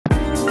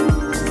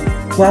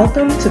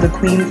Welcome to The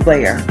Queen's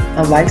Lair,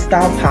 a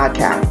lifestyle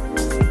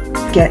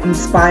podcast. Get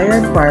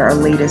inspired by our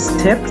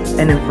latest tips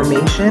and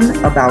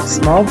information about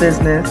small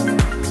business,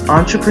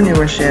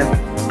 entrepreneurship,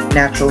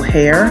 natural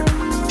hair,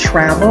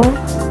 travel,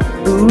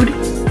 food,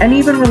 and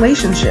even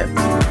relationships.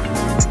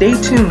 Stay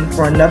tuned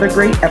for another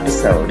great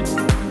episode.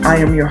 I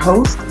am your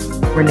host,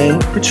 Renee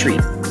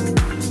Patrice.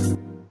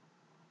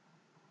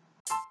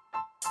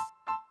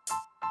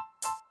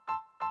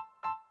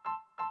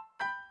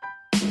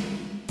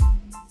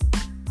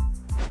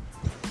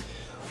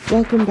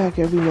 Welcome back,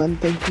 everyone.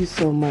 Thank you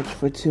so much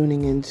for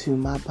tuning into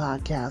my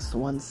podcast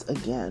once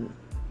again.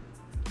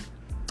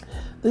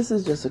 This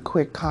is just a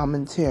quick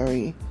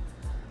commentary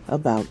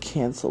about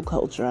cancel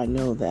culture. I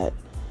know that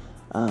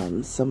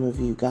some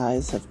of you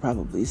guys have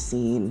probably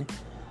seen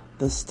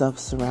the stuff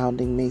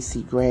surrounding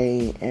Macy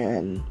Gray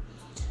and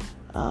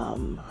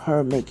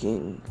her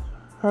making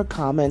her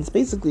comments,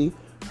 basically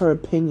her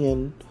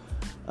opinion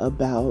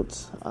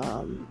about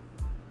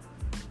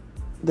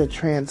the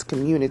trans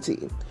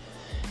community.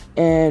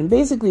 And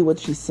basically what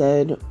she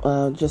said,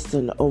 just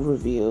an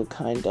overview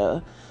kind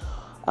of,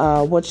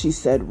 what she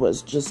said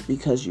was just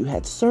because you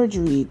had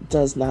surgery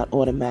does not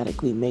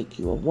automatically make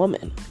you a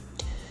woman.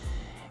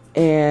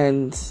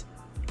 And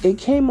it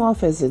came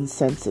off as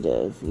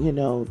insensitive,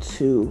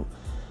 to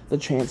the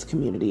trans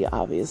community,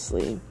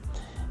 obviously.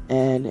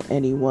 And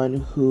anyone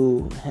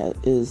who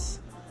is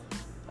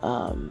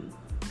now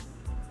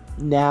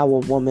a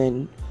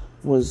woman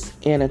was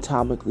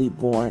anatomically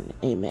born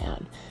a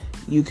man.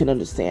 You can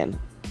understand.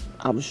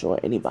 I'm sure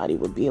anybody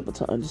would be able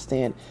to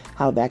understand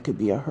how that could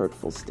be a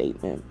hurtful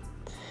statement.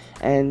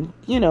 And,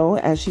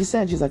 as she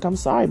said, she's like, I'm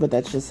sorry, but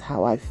that's just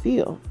how I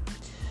feel.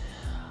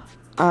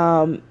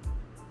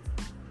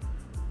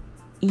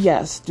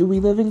 Yes, do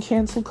we live in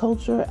cancel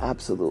culture?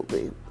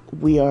 Absolutely.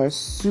 We are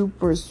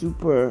super,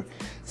 super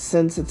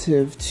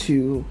sensitive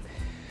to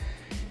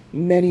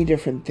many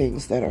different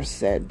things that are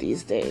said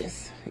these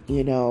days.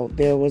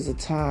 There was a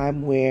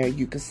time where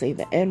you could say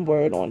the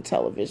N-word on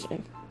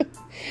television.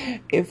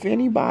 If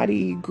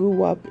anybody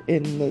grew up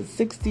in the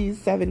 60s,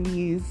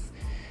 70s,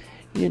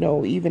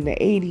 even the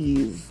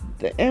 80s,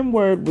 the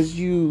N-word was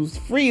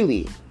used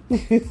freely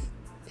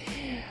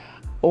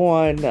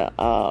on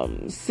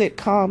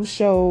sitcom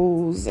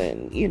shows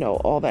and,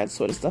 all that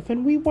sort of stuff.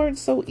 And we weren't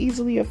so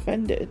easily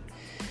offended,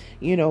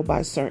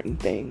 by certain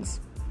things.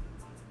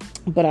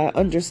 But I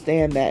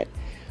understand that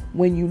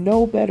when you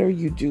know better,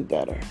 you do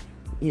better,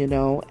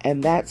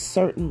 and that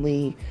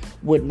certainly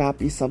would not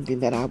be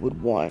something that I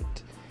would want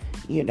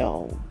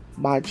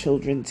my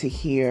children to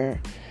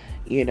hear,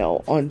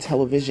 on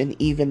television,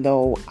 even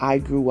though I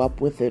grew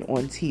up with it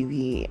on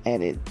TV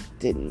and it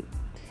didn't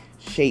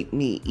shape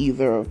me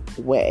either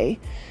way,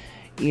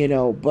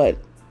 but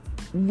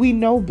we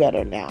know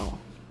better now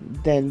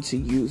than to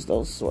use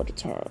those sort of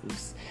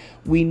terms.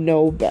 We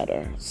know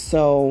better.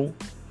 So,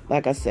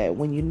 like I said,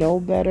 when you know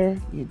better,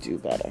 you do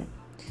better.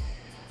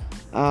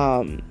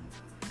 I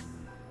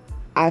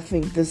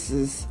think this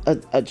is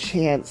a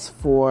chance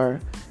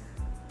for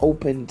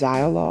open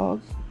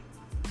dialogue,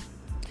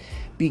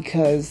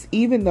 because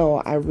even though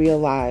I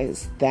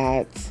realize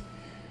that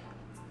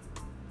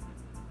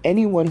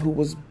anyone who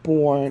was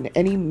born,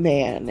 any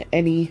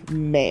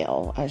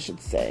male, I should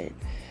say,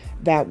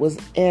 that was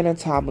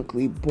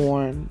anatomically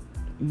born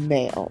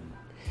male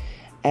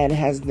and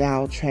has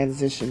now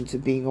transitioned to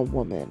being a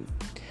woman,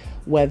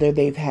 whether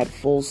they've had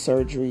full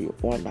surgery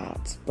or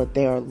not, but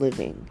they are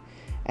living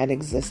and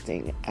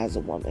existing as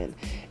a woman,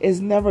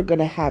 is never going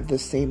to have the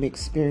same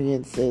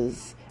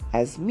experiences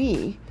as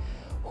me,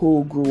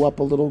 who grew up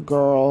a little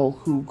girl,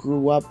 who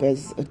grew up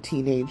as a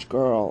teenage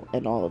girl,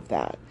 and all of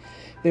that.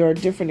 There are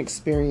different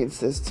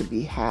experiences to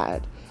be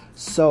had.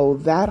 So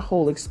that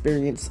whole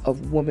experience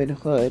of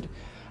womanhood,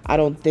 I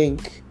don't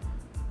think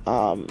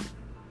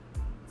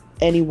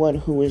anyone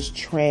who is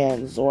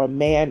trans, or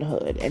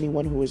manhood,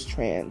 anyone who is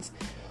trans,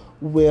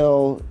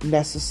 will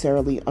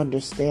necessarily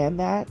understand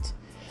that.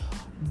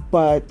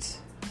 But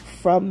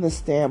from the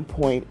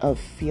standpoint of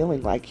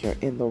feeling like you're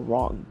in the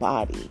wrong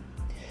body,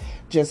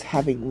 just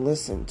having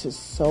listened to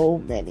so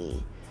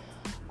many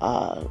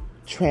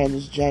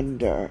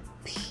transgender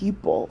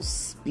people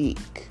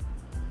speak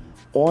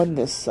on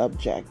this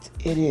subject,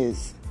 it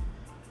is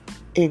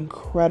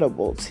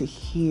incredible to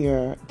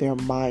hear their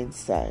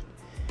mindset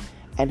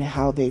and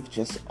how they've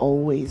just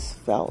always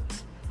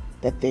felt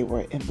that they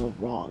were in the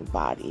wrong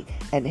body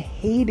and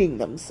hating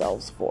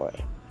themselves for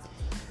it.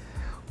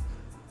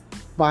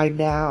 By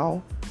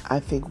now, I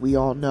think we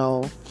all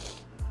know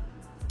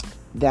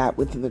that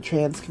within the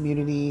trans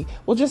community,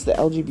 well, just the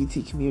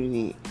LGBT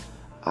community,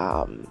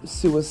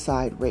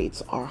 suicide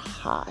rates are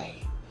high,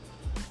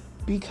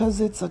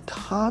 because it's a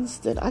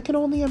constant, I can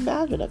only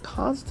imagine, a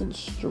constant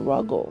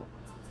struggle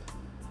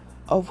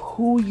of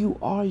who you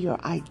are, your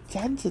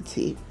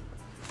identity.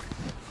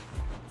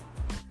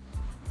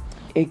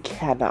 It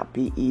cannot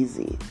be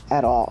easy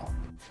at all.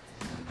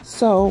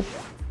 So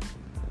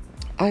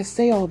I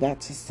say all that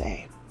to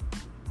say,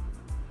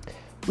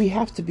 we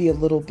have to be a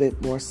little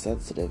bit more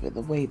sensitive in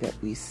the way that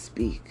we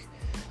speak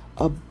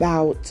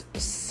about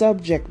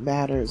subject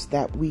matters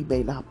that we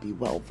may not be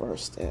well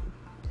versed in.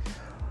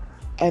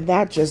 And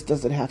that just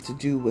doesn't have to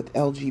do with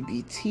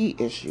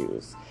LGBT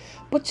issues,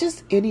 but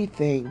just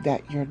anything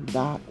that you're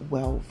not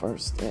well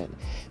versed in.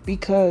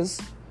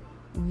 Because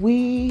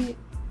we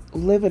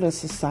live in a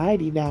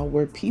society now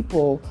where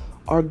people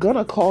are going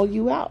to call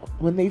you out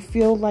when they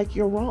feel like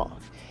you're wrong.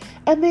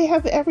 And they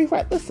have every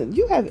right. Listen,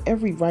 you have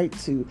every right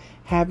to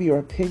have your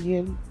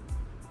opinion.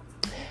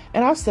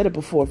 And I've said it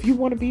before. If you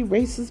want to be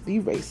racist, be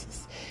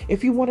racist.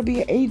 If you want to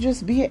be an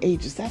ageist, be an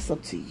ageist. That's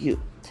up to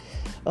you.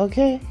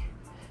 Okay?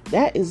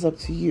 That is up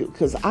to you,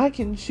 because I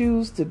can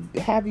choose to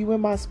have you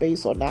in my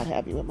space or not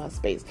have you in my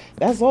space.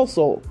 That's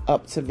also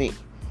up to me.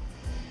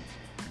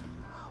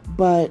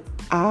 But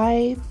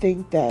I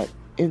think that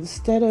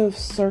instead of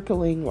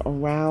circling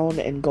around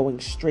and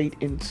going straight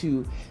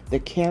into the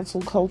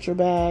cancel culture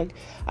bag,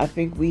 I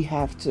think we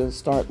have to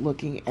start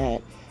looking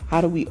at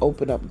how do we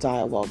open up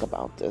dialogue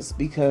about this,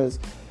 because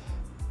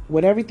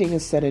when everything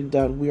is said and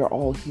done, we are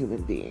all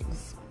human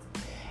beings.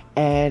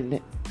 And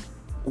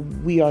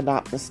we are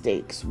not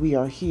mistakes. We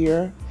are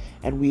here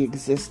and we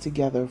exist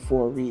together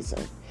for a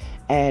reason.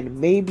 And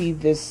maybe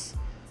this,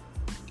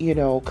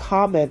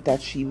 comment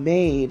that she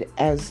made,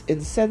 as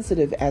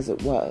insensitive as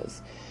it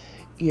was,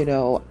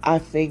 I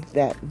think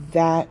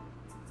that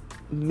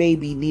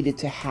maybe needed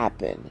to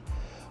happen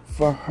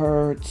for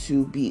her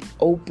to be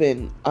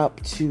open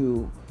up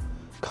to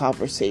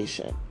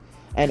conversation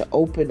and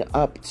open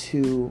up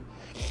to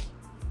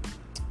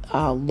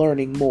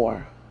learning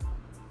more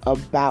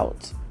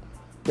about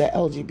the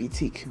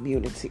LGBT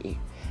community,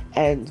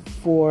 and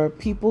for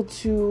people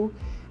to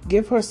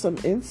give her some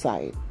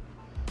insight,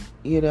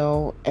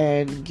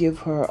 and give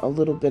her a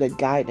little bit of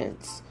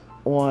guidance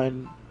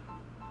on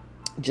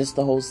just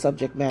the whole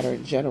subject matter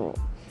in general.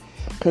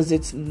 Because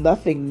it's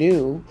nothing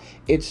new.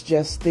 It's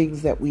just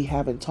things that we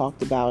haven't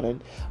talked about.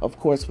 And of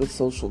course, with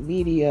social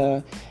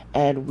media,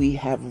 and we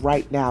have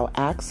right now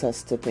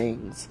access to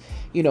things,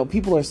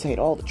 people are saying,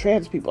 the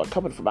trans people are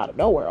coming from out of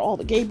nowhere. All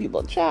the gay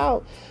people,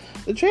 child.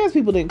 The trans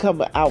people didn't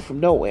come out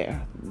from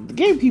nowhere. The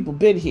gay people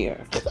been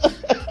here.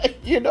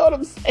 You know what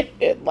I'm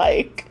saying?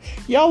 Like,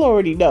 y'all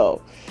already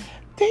know.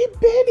 They've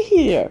been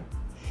here.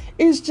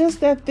 It's just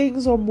that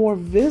things are more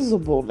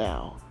visible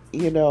now,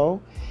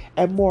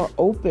 and more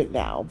open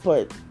now.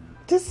 But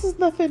this is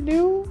nothing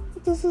new.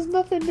 This is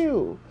nothing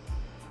new.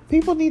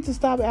 People need to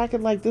stop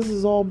acting like this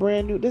is all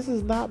brand new. This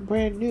is not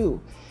brand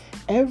new.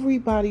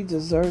 Everybody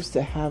deserves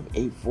to have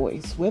a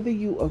voice, whether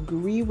you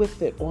agree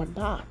with it or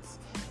not.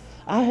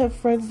 I have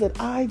friends that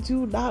I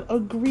do not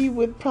agree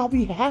with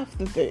probably half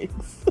the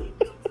things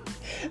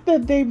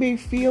that they may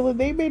feel, and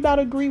they may not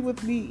agree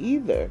with me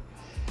either,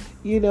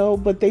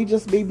 but they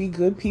just may be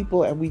good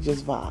people and we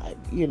just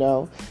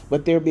vibe,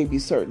 but there may be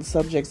certain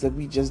subjects that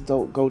we just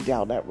don't go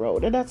down that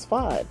road, and that's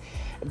fine.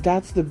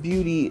 That's the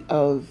beauty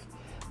of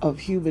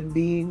human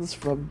beings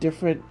from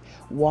different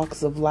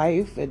walks of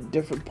life and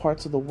different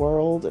parts of the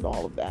world and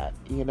all of that,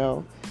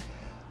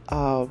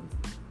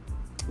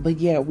 but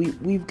yeah,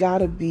 we've got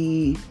to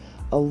be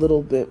a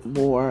little bit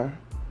more,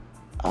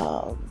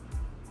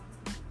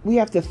 we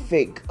have to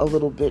think a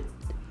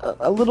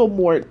little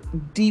more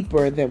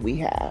deeper than we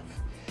have,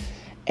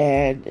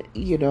 and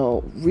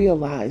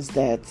realize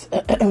that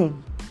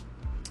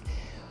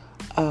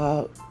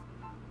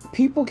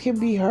people can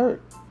be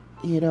hurt.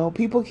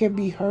 People can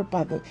be hurt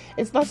by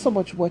it's not so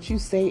much what you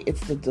say,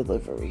 it's the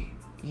delivery.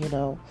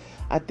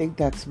 I think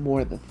that's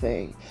more the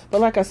thing.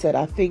 But like I said,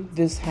 I think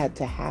this had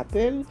to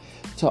happen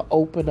to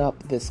open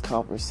up this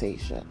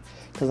conversation,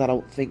 because I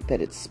don't think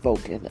that it's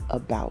spoken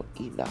about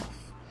enough.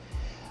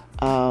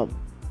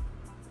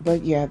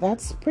 But yeah,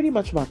 that's pretty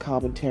much my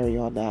commentary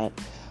on that.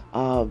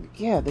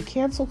 The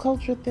cancel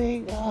culture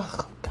thing,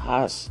 oh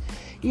gosh.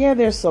 Yeah,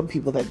 there's some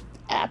people that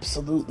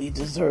absolutely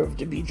deserve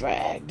to be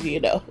dragged,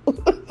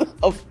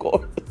 Of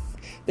course.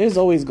 There's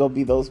always going to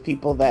be those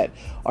people that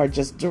are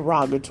just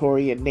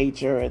derogatory in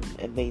nature, and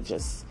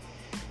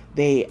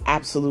they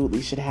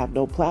absolutely should have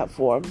no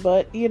platform.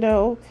 But,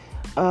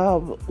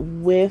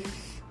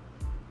 with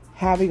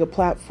having a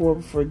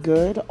platform for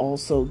good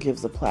also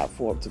gives a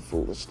platform to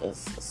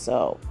foolishness.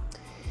 So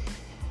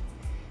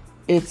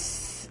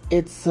it's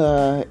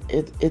an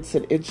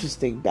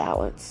interesting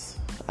balance,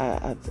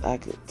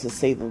 to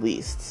say the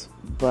least.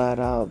 But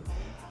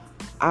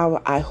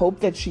I hope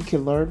that she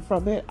can learn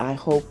from it. I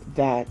hope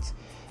that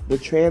the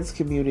trans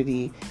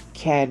community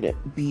can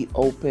be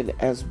open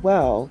as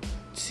well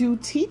to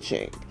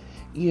teaching,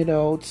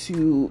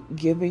 to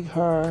giving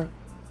her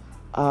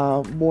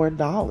more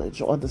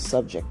knowledge on the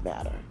subject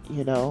matter,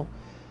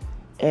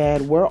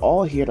 and we're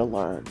all here to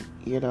learn,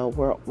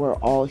 we're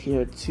all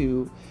here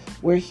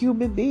we're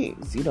human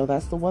beings,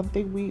 that's the one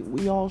thing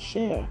we all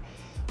share.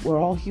 We're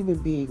all human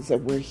beings,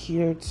 and we're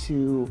here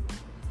to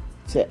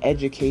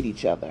educate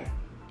each other,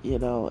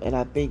 and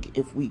I think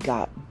if we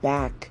got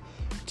back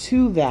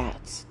to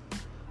that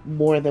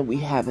more than we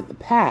have in the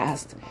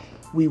past,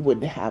 we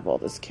wouldn't have all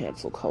this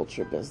cancel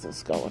culture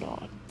business going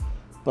on.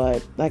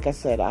 But like I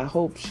said, I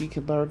hope she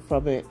can learn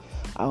from it.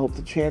 I hope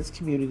the trans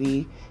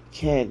community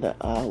can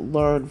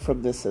learn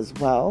from this as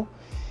well.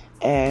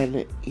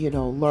 And,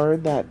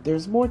 learn that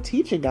there's more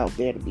teaching out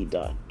there to be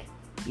done.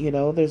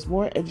 There's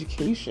more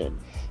education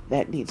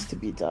that needs to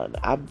be done.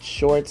 I'm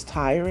sure it's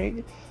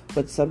tiring,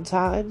 but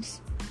sometimes,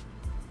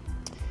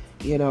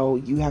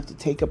 you have to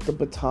take up the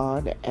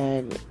baton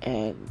and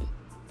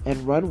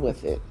run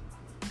with it,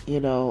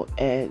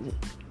 and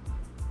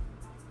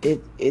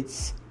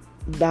it's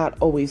not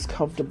always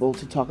comfortable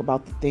to talk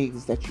about the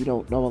things that you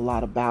don't know a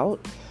lot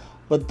about,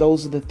 but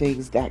those are the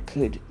things that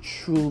could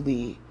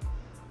truly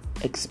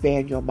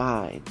expand your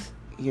mind,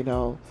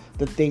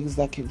 the things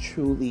that can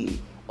truly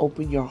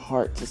open your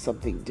heart to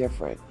something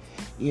different,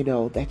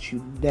 that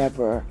you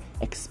never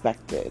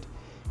expected,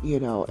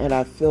 and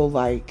I feel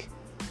like,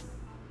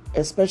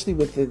 especially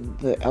within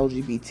the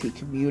LGBT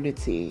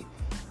community,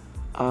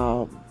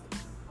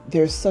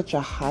 there's such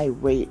a high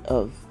rate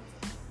of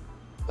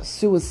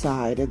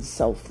suicide and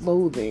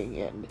self-loathing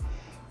and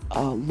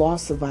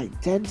loss of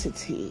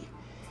identity.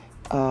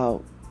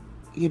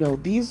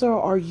 These are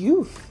our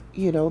youth.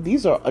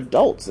 These are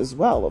adults as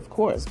well, of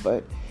course,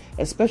 but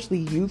especially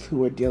youth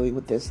who are dealing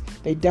with this,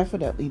 they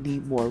definitely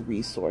need more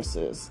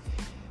resources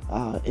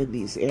in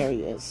these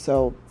areas.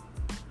 So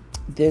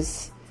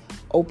this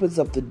opens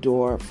up the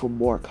door for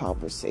more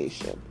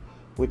conversation,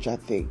 which I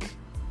think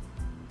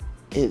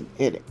in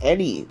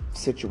any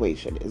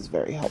situation is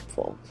very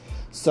helpful.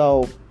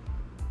 So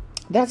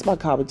that's my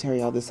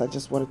commentary on this. I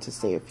just wanted to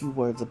say a few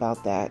words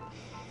about that.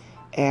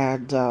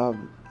 And,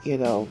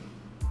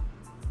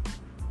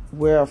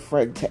 we're a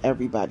friend to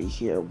everybody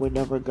here. We're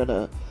never going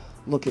to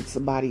look at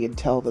somebody and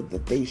tell them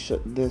that they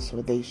shouldn't this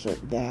or they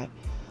shouldn't that.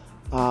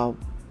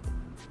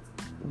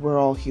 We're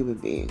all human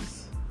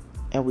beings,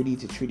 and we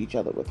need to treat each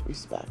other with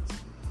respect.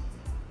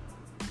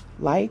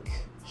 Like,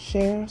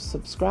 share,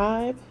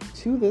 subscribe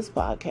to this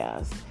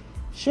podcast.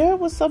 Share it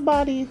with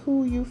somebody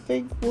who you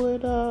think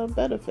would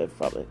benefit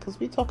from it, because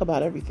we talk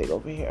about everything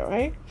over here,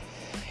 right?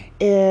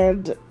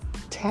 And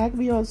tag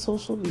me on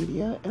social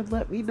media and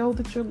let me know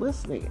that you're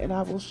listening, and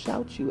I will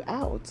shout you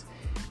out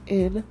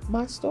in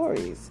my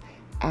stories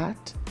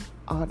at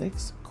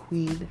Onyx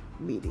Queen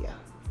Media.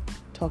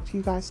 Talk to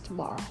you guys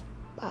tomorrow.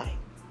 Bye.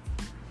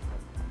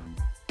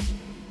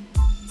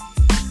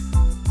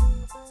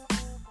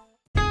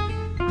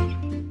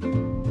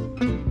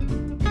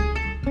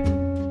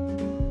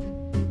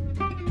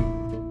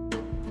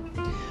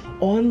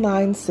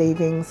 Online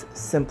savings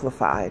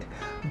simplified.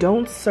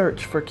 Don't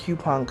search for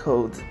coupon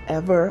codes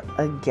ever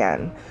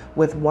again.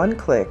 With one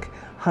click,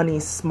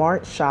 Honey's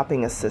smart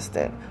shopping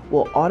assistant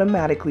will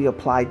automatically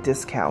apply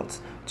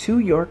discounts to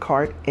your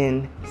cart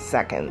in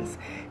seconds.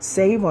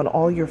 Save on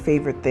all your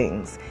favorite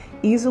things.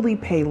 Easily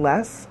pay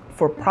less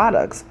for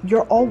products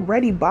you're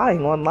already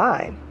buying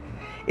online.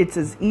 It's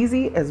as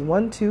easy as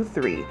 1, 2,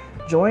 3.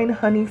 Join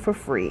Honey for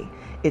free.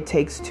 It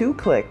takes 2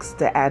 clicks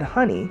to add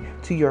Honey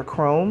to your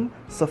Chrome,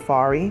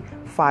 Safari,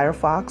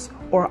 Firefox,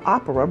 or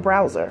Opera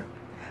browser.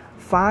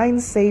 Find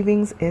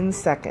savings in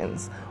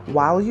seconds.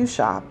 While you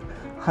shop,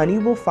 Honey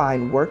will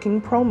find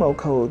working promo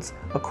codes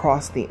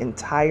across the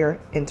entire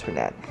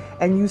internet,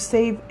 and you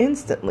save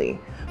instantly.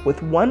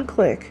 With one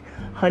click,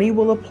 Honey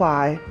will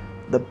apply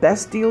the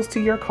best deals to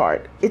your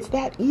cart. It's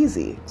that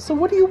easy. So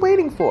what are you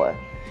waiting for?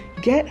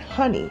 Get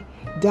Honey.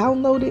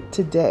 Download it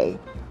today.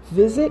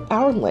 Visit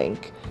our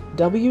link,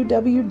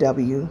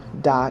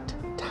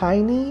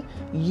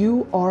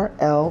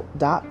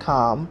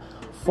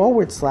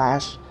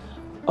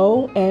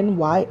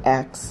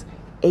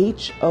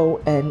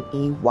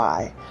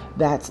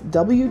 That's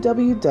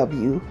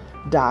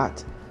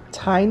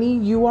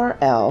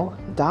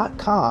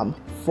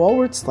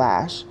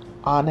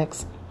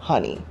www.tinyurl.com/Onyx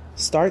Honey.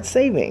 Start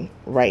saving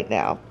right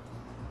now.